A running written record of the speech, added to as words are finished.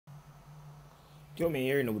Yo, man,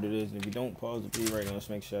 you already know what it is. And if you don't, pause the video right now. Just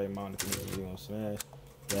make sure you monitor the video and smash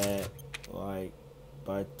that like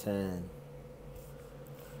button.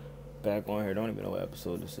 Back on here. Don't even know what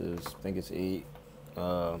episode this is. I think it's 8.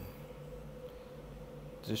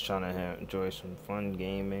 Just trying to enjoy some fun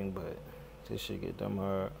gaming, but this shit get dumb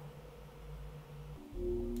hard.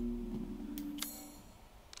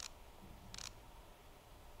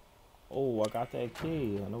 Oh, I got that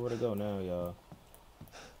key. I know where to go now, y'all.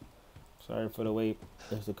 Sorry for the wait.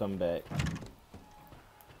 Just to come back.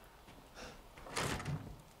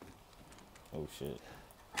 Oh shit.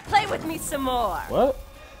 Play with me some more. What?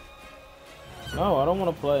 No, I don't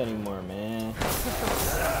want to play anymore, man.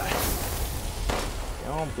 I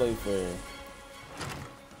don't play fair.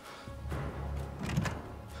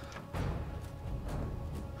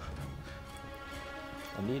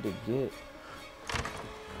 I need to get.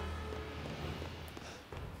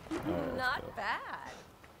 Right, not bad.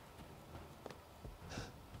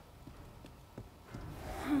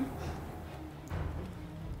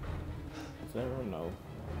 Is that room? No.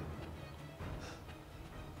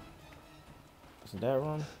 Is that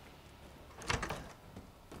room?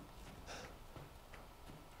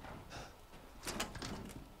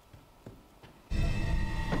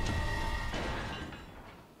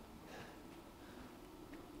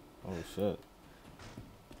 Oh shit.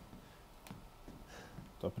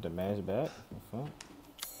 Do I put the mask back? The fuck?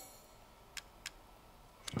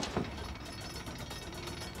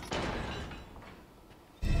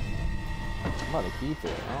 I'm about to keep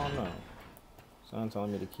it. I don't know. Someone's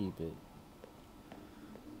telling me to keep it.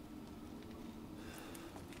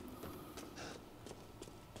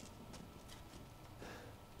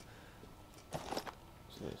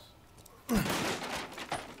 What's this?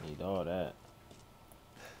 Need all that.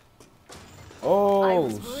 Oh, I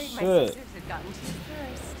was worried shit. my sisters had gotten to you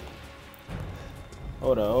first.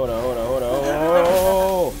 Hold up, hold up, hold up, hold up.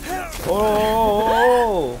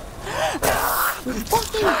 Oh, you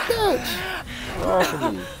fucking bitch. Get off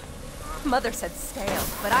of me. Mother said stale,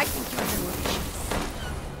 but I think you're delicious.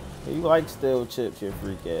 Hey, you like stale chips, you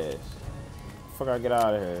freak ass. Fuck, I get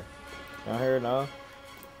out of here. Y'all hear it now?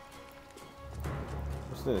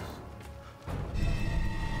 What's this?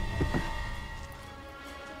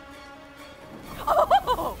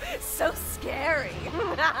 Oh, so scary.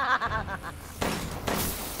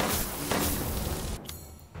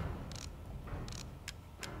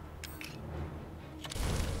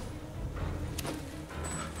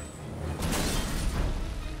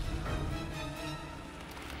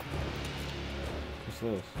 What's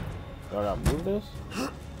this? Do I gotta move this?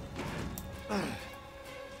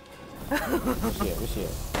 What's here? What's here?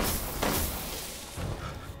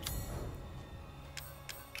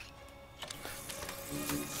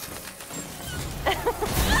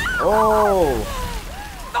 Oh!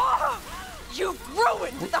 You've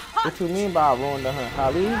ruined the hunt. What you mean by ruined the hunt?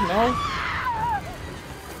 Holly? No?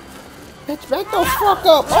 Bitch, back the fuck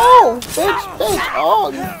up! Oh! Bitch!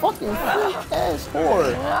 Oh, you fucking freak ass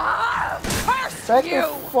whore! Back the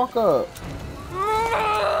fuck up!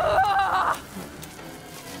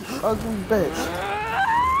 Ugly bitch!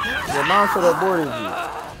 Your mom should have aborted you.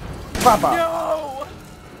 Papa! No.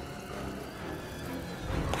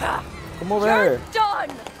 Come over You're here! done.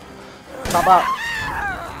 Pop out!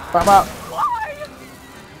 Pop out! Why?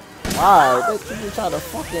 Why? Bitch, you trying to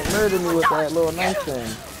fucking murder me with that little knife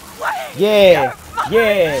thing. Wait. Yeah!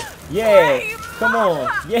 Yeah! Yeah! Come on!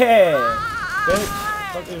 Yeah! Bitch,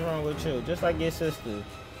 what is wrong with you? Just like your sister.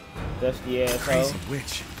 Dusty asshole. Crazy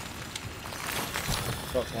witch.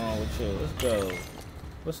 What's wrong with you? Let's go.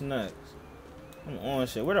 What's next? I'm on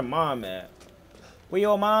shit. Where the mom at? Where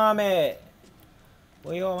your mom at?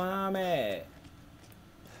 Where your mom at?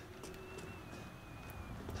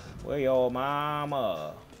 Where your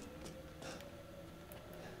mama?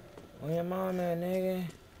 Where your mom at, nigga?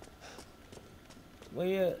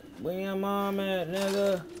 Where your mom at,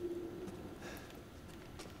 nigga?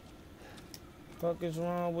 Fuck is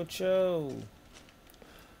wrong with you?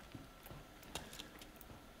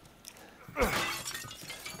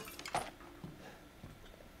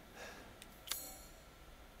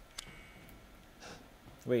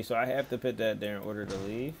 Wait, so I have to put that there in order to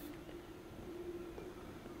leave?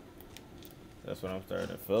 That's what I'm starting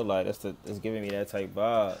to feel like. It's giving me that type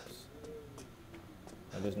vibes.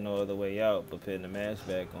 There's no other way out but putting the mask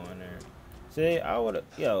back on there. See, I would've,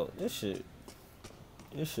 yo, this shit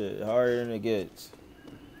harder than it gets.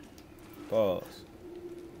 Pause.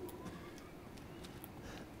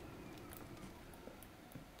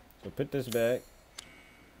 So put this back.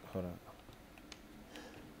 Hold on.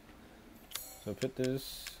 So put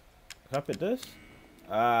this. Can I put this?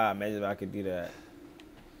 Ah, imagine if I could do that.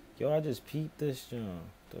 Yo, I just peeped this jump.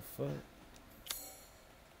 The fuck?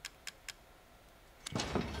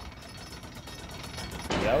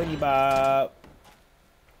 Yowdy Bob.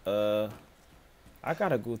 I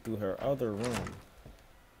gotta go through her other room.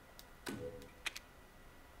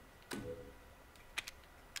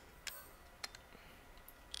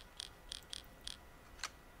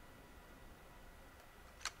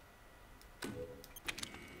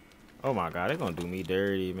 Oh my god, they're gonna do me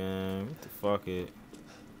dirty, man. What the fuck it?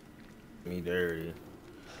 Me dirty.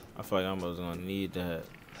 I feel like I'm almost gonna need that.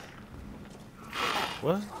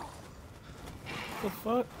 What? What the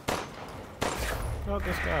fuck? Get out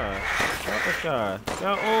the sky. Get out the sky. Get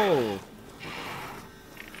out. Oh!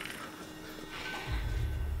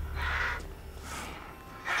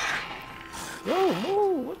 Yo,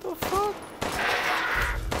 move! What the fuck?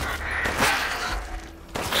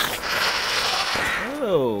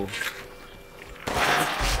 Ew.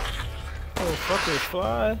 Oh, fuckers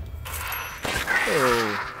fly.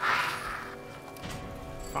 Ew.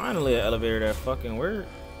 Finally, an elevator that fucking worked.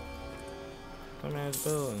 Come ass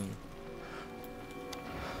building.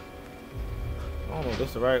 I don't know if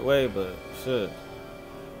this the right way, but shit.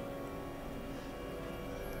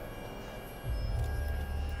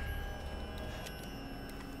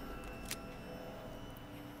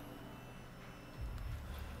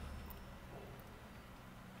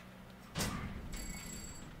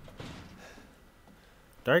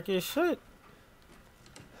 Dark as shit.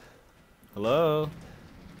 Hello?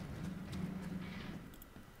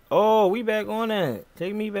 Oh, we back on that.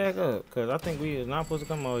 Take me back up, cause I think we is not supposed to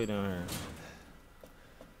come all the way down here.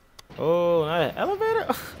 Oh, not an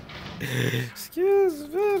elevator? Excuse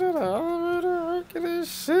me, that elevator working this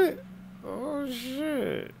shit. Oh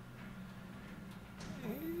shit.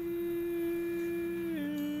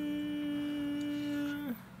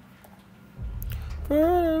 For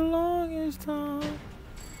the longest time.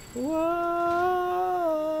 Whoa.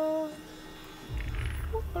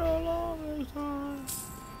 For the longest time.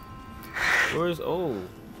 Where's oh?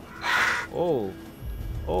 Oh.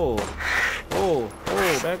 Oh. Oh.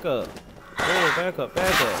 Oh, back up. Oh, back up,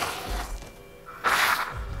 back up.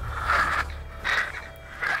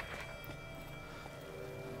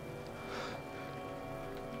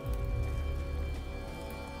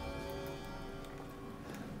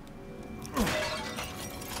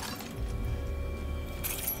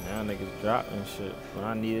 Now niggas dropping shit. When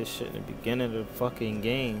I needed shit in the beginning of the fucking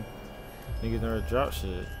game, niggas never drop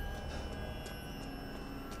shit.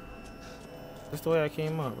 That's the way I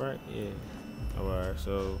came up, right? Yeah. Alright,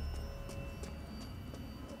 so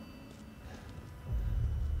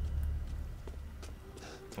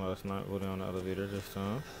well, let's not go down the elevator this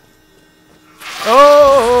time.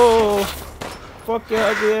 Oh! Fuck your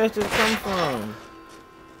ugly ass just come from?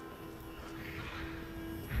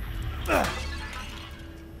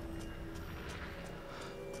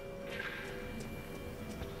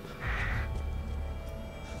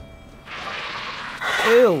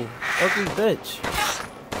 Ew, ugly bitch.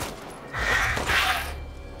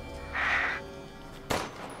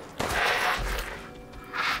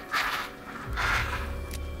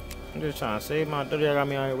 I'm just trying to save my dirty. I got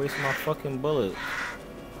me out here wasting my fucking bullets.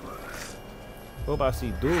 Hope I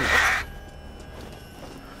see dude.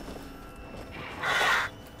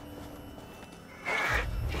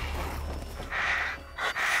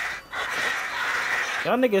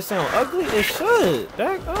 Y'all niggas sound ugly as shit.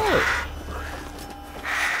 Back up.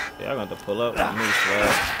 Yeah, I'm gonna have to pull up with me, swag.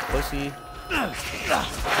 Pussy.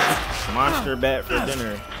 Monster bat for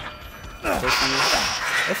dinner. Pussy.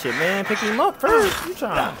 That shit, man. Pick him up first. You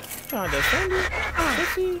trying to defend it?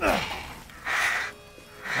 Pussy.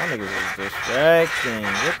 Y'all niggas is distracting.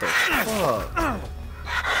 What the fuck?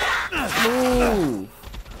 Move.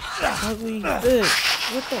 Ugly bitch.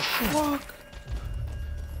 What the fuck?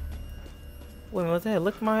 Wait, what's that?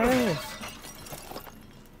 Lick my ass.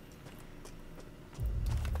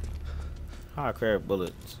 Hot crab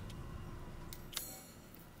bullets.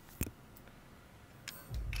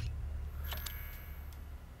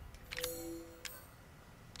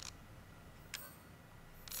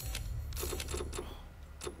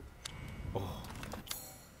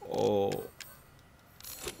 Oh.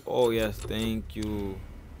 Oh yes, thank you.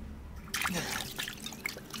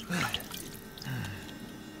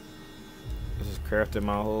 This is crafting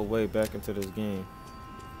my whole way back into this game.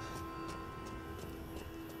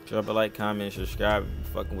 Drop a like, comment, subscribe if you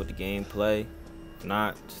fucking with the gameplay. If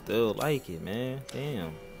not, still like it, man.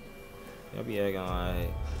 Damn. Y'all be acting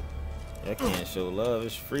like y'all can't show love.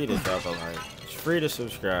 It's free to drop a like. It's free to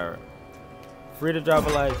subscribe. Free to drop a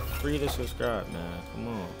like. Free to subscribe, man. Come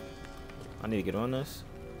on. I need to get on this.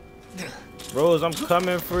 Rose, I'm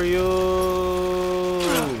coming for you.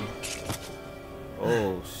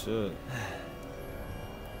 shit.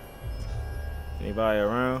 Anybody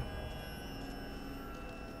around?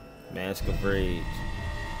 Mask of Rage.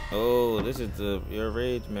 Oh, this is your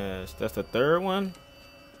rage mask. That's the third one?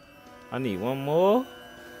 I need one more.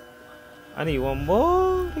 I need one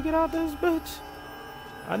more to get out this bitch.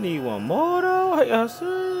 I need one more though. Are y'all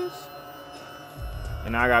serious?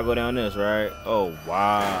 And I gotta go down this, right? Oh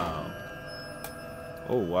wow.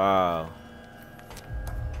 Oh wow.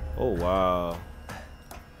 Oh wow.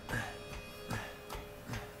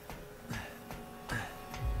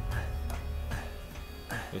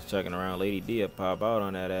 Just checking around. Lady D pop out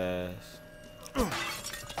on that ass.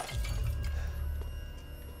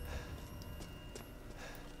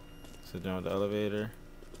 Sit down with the elevator.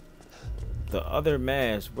 The other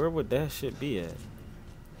mask, where would that shit be at?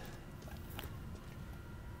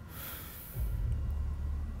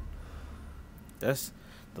 That's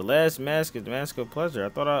the last mask is the Mask of Pleasure. I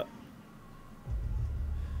thought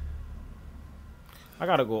I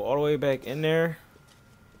gotta go all the way back in there.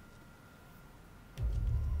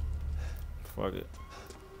 Fuck it.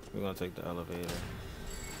 We're gonna take the elevator.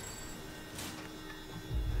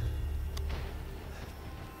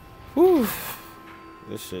 Whew.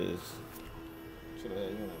 This shit is should have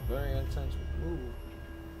had you in a very intense mood.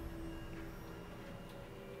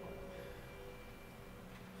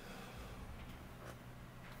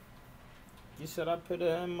 You said I put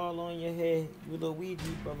an ML on your head. You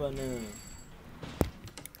Luigi, brother now.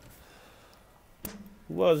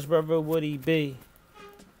 Who else, brother, would he be?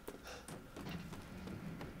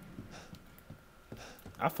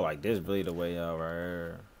 I feel like this really the way out right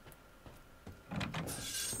here.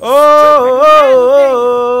 Oh!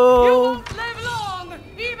 You won't live long,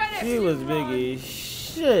 even if He was big as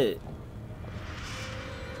shit.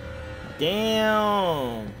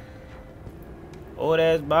 Damn. Oh,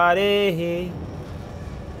 that's body.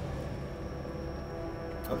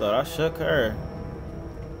 I thought I shook her.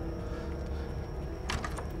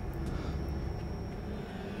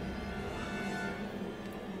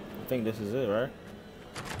 I think this is it, right?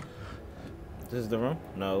 This is the room?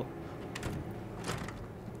 No.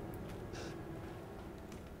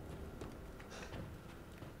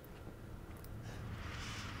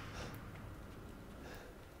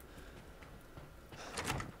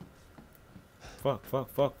 Fuck.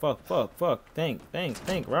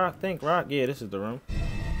 Think, rock. Yeah, this is the room.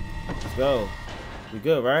 Let's go. We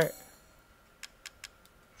good, right?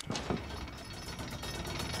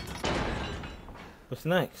 What's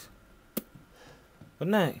next? What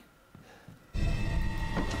next?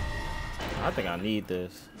 I think I need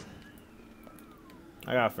this.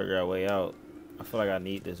 I gotta figure out a way out. I feel like I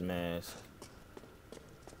need this mask.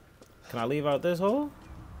 Can I leave out this hole?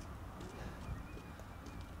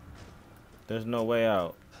 There's no way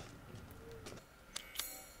out.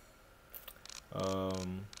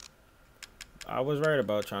 I was right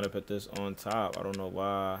about trying to put this on top. I don't know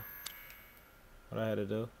why. What I had to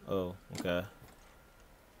do? Oh, okay.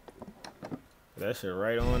 That shit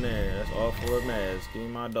right on there. That's all for a mask. Give me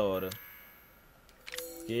my daughter.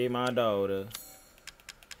 Give me my daughter.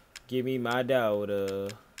 Give me my daughter.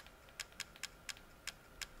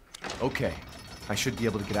 Okay, I should be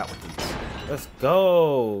able to get out with these. Let's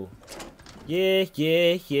go. Yeah.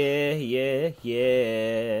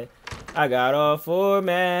 I got all 4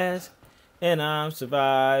 masks and I'm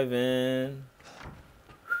surviving.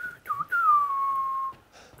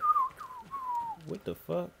 What the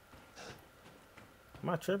fuck? Am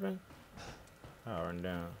I tripping? I'll run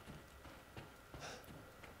down.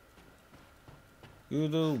 You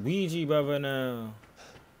the Ouija brother now.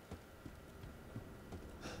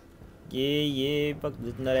 Yeah, fuck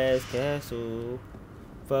this nut ass castle.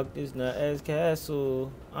 Fuck this nut ass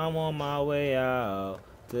castle. I'm on my way out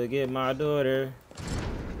to get my daughter.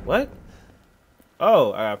 What?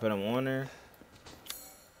 Oh, I gotta put him on there.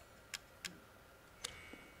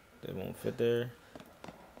 That won't fit there.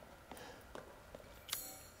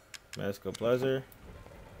 Mask of Pleasure.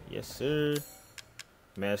 Yes, sir.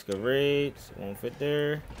 Mask of Rage. Won't fit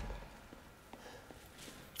there.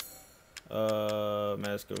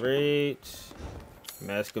 Mask of Rage.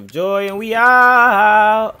 Mask of Joy. And we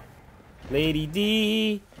out. Lady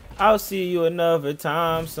D. I'll see you another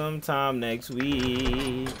time. Sometime next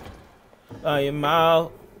week. I am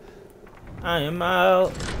out. I am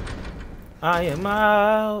out. I am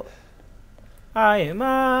out. I am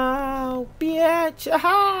out, bitch.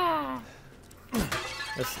 Aha!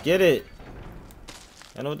 Let's get it.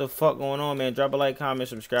 I know what the fuck going on, man. Drop a like, comment,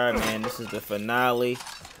 subscribe, man. This is the finale.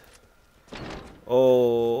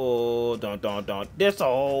 Oh, don't. This a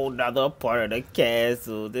whole nother part of the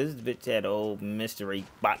castle. This bitch had a whole mystery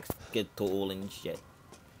box tool and shit.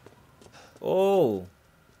 Oh,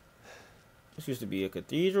 This used to be a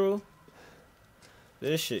cathedral.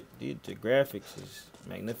 This shit, the graphics is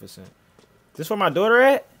magnificent. This where my daughter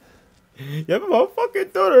at? Yeah, my fucking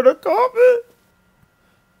daughter in the coffin.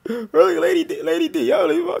 Really, Lady D, y'all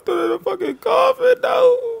leave my daughter in the fucking coffin,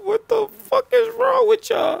 though. What the fuck is wrong with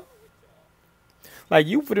y'all? Like,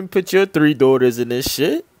 you wouldn't put your 3 daughters in this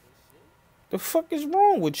shit. The fuck is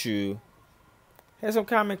wrong with you? Have some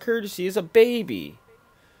common courtesy. It's a baby.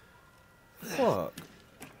 Fuck.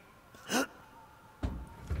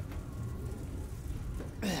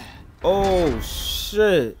 Oh,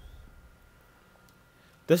 shit.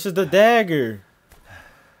 This is the dagger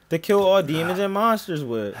to kill all demons and monsters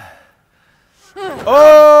with.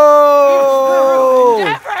 Oh!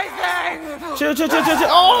 Everything! Chill.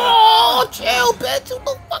 Oh, chill, bitch. You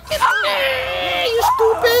the fucking you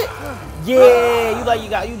stupid.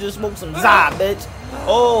 Yeah, you just smoked some za, bitch.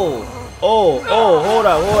 Oh, hold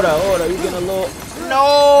up. You getting a little.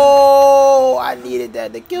 No, I needed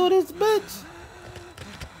that to kill this bitch.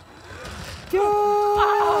 Yo.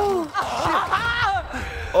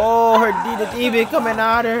 Oh, the demon coming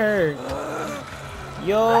out of her.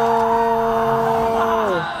 Yo.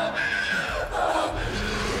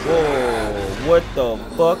 Whoa, what the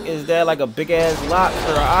fuck is that? Like a big ass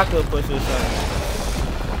lobster or octopus or something?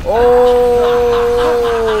 Oh,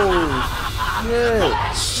 shit.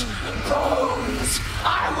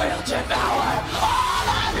 I will devour.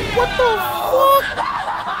 What the fuck?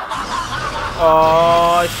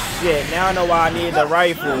 Oh, shit. Now I know why I need the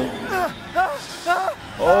rifle.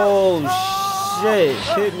 Oh, shit.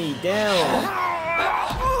 Hit me down.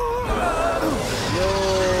 Yo,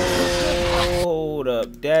 hold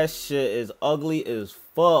up. That shit is ugly as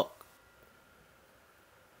fuck.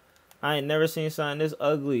 I ain't never seen something this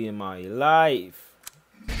ugly in my life.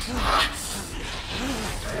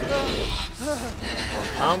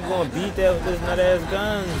 I'm gonna beat that with this nut ass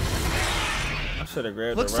gun. I should have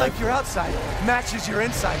grabbed Looks the like rifle. your outside matches your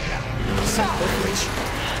inside now. Son of a bitch.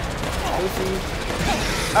 Pussy.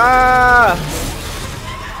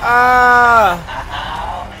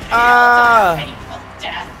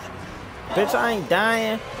 Bitch, I ain't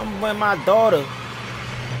dying. I'm with my daughter.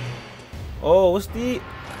 Oh, what's the...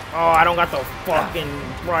 Oh, I don't got the fucking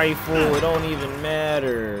rifle. It don't even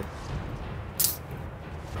matter.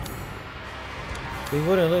 They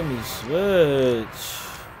wouldn't let me switch.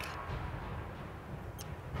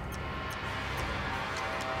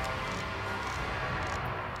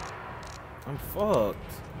 I'm fucked.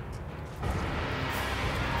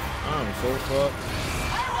 I'm so fucked.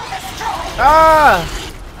 Ah!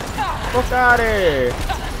 Fuck out of here.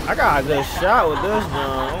 I got a good shot with this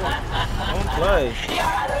gun. Don't play. Shut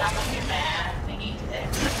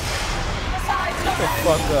the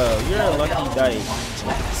fuck up. You're a lucky dyke.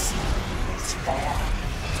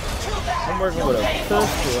 I'm working with a pistol. I'm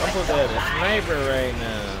supposed to have a sniper right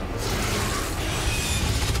now.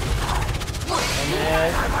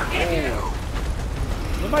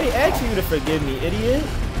 Nobody asked you to forgive me, idiot.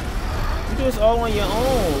 You do this all on your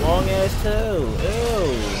own, long ass tail. Ew.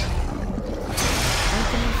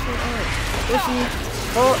 Pussy.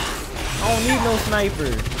 Oh, I don't need no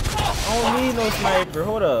sniper.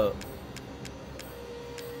 Hold up.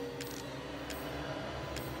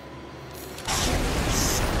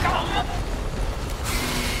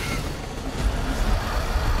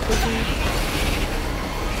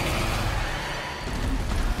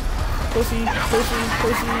 Pussy.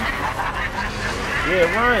 Yeah,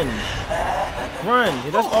 run.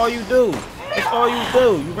 That's all you do.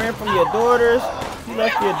 You ran from your daughters. You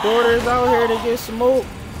left your daughters out here to get smoked.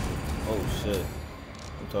 Oh shit.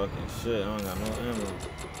 I'm talking shit. I don't got no ammo.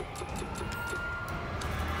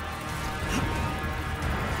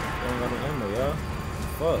 Y'all.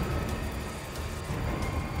 Fuck.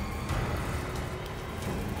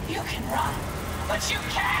 You can run, but you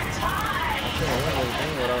can't hide. I can't run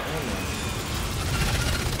everything without ammo.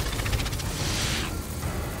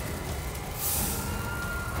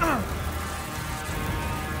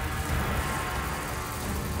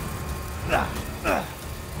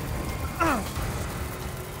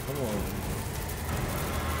 Come on.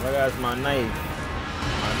 I got my knife.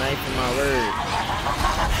 My knife and my word.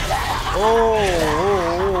 Oh.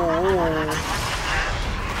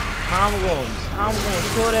 I'm gonna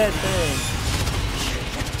kill that thing.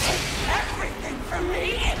 Everything from me.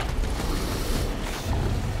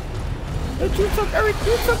 But you took everything.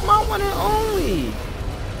 You took my one and only.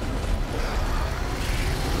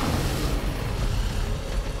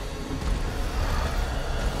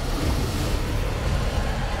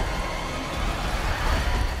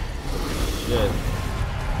 Shit.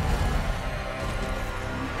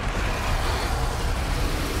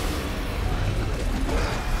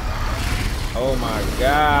 Oh my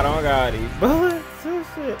god, I don't got any bullets. This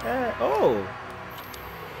shit, oh.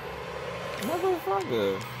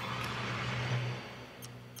 Motherfucker.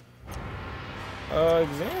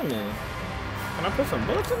 Examine. Can I put some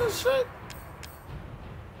bullets in this shit?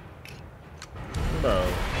 Bro.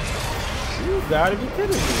 You gotta be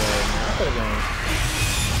kidding me right now. I could've been.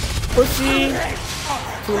 Pussy.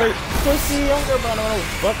 Too late. Pussy. I don't care about no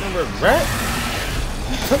fucking regret.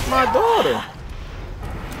 You took my daughter.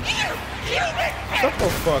 Shut the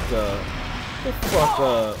fuck up. Shut the fuck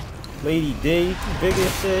up. Lady D, you big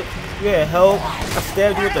as shit. You had help. I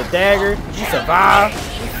stabbed you with a dagger. You survived.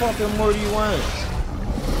 What fucking more do you want?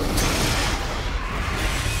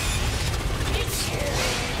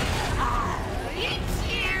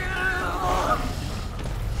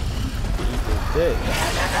 Dick.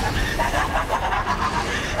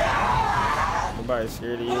 Nobody's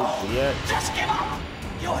scared of you yet. Just give up!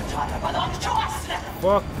 Your daughter belongs to us now!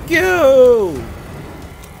 Fuck you!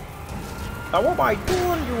 Now what am I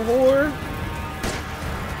doing, you whore?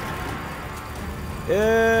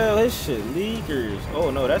 Yeah, this shit leakers. Oh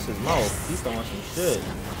no, that's his mouth. He's throwing some shit.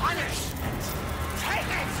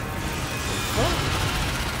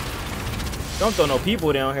 Don't throw no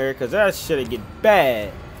people down here, cause that shit'll get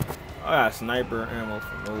bad. I got sniper ammo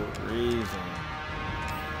for no reason.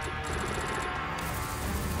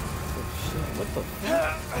 Oh shit, what the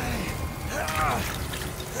fuck?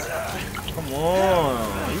 Come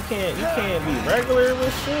on. You can't be regular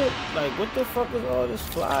with shit. Like what the fuck is all this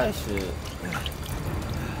fly shit?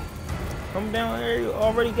 Come down here, you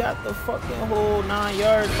already got the fucking whole 9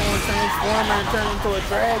 yards going transformer and turn into a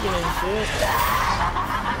dragon and shit.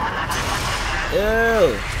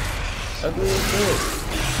 Ew. Ugly as shit.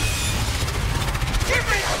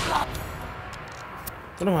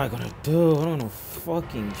 What am I gonna do? I don't know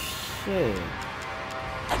fucking shit.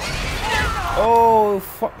 Oh,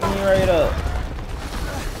 fuck me right up.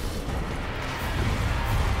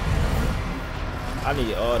 I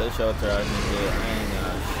need all the shelter I can get. I ain't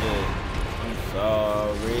got shit. I'm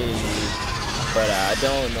sorry. But I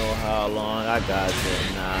don't know how long I got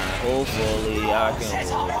tonight. Hopefully I can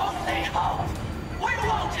wait. We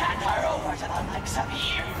won't hand her over to the likes of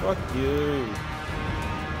you. Fuck you.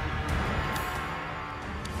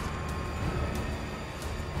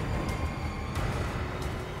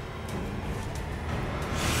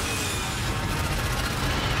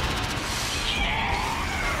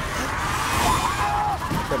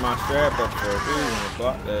 Put my strap up for a reason to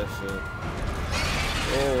block that shit.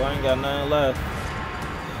 Oh, I ain't got nothing left.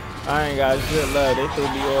 I ain't got shit left. They threw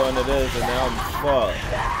me all into this and now I'm fucked.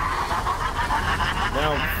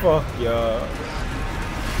 Now I'm fucked, y'all.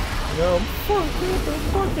 Now I'm fucked. What the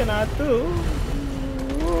fuck can I do?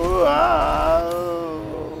 Ooh,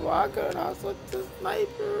 why couldn't I switch to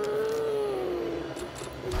sniper?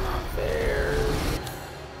 It's not fair.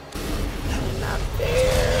 It's not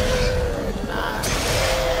fair. It's not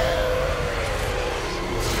fair.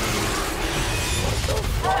 What the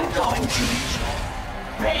fuck? I'm going to enjoy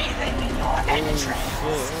bathing in your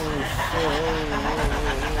entrails.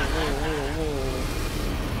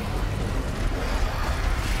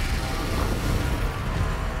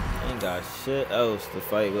 Ain't got shit else to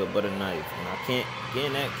fight with but a knife, and I can't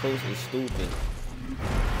get that close is stupid.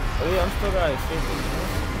 Oh yeah, I'm still got stupid.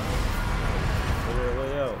 Figure a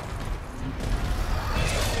way out.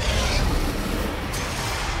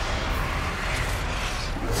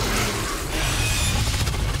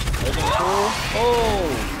 Everything cool? Oh!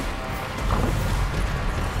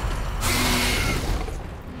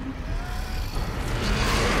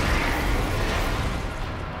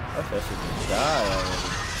 I thought she could die already.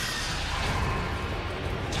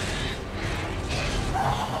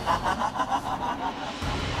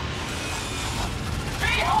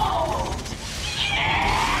 Behold!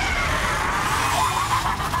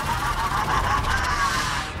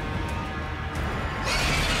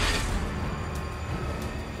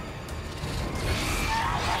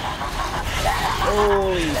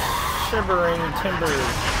 Holy shivering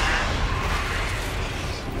timbers.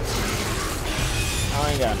 I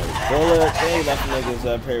ain't got no bullets. They ain't left niggas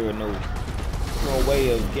up here with no way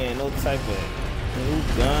of getting no type of new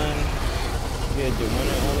gun. You get the one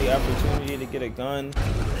and only opportunity to get a gun.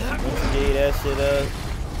 Once you gave that shit up,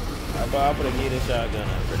 I would have gave a shotgun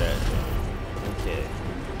up for that. Okay.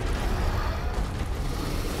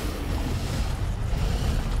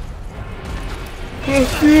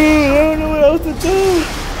 Fuck you, I don't know what else to do.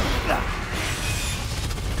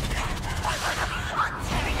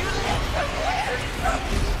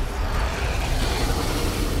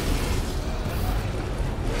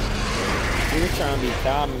 She was trying to be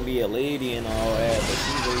calm and be a lady and all that, but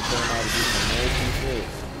she really turned out to be some nasty shit.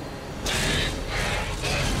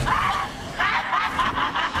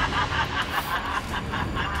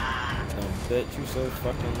 shit, you so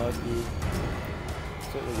fucking lucky.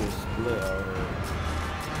 Shit was just split out here.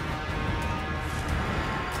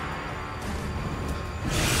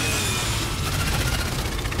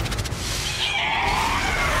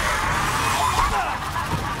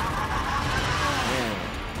 Man,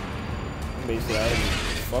 basically I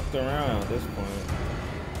just fucked around at this point.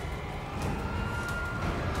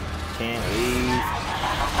 Can't leave.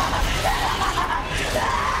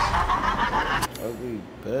 Ugly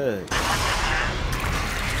bitch.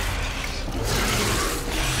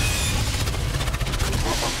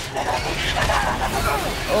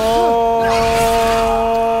 Oh!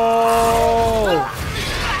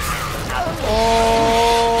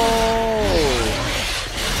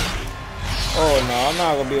 Oh no, I'm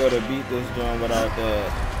not gonna be able to beat this drum without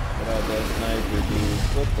that sniper, dude.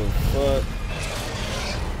 What the fuck?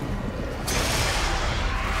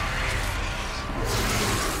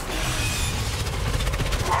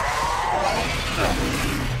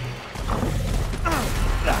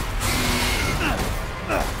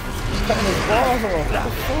 Cutting his balls off. What the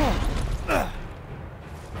fuck?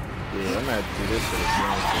 Yeah, I'm gonna have to do this for the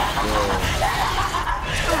game for sure.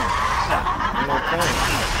 Ain't no point.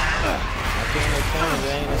 I can't no point.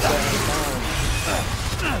 There ain't no second time.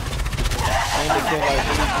 I ain't the kid like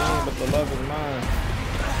any game, but the love is mine.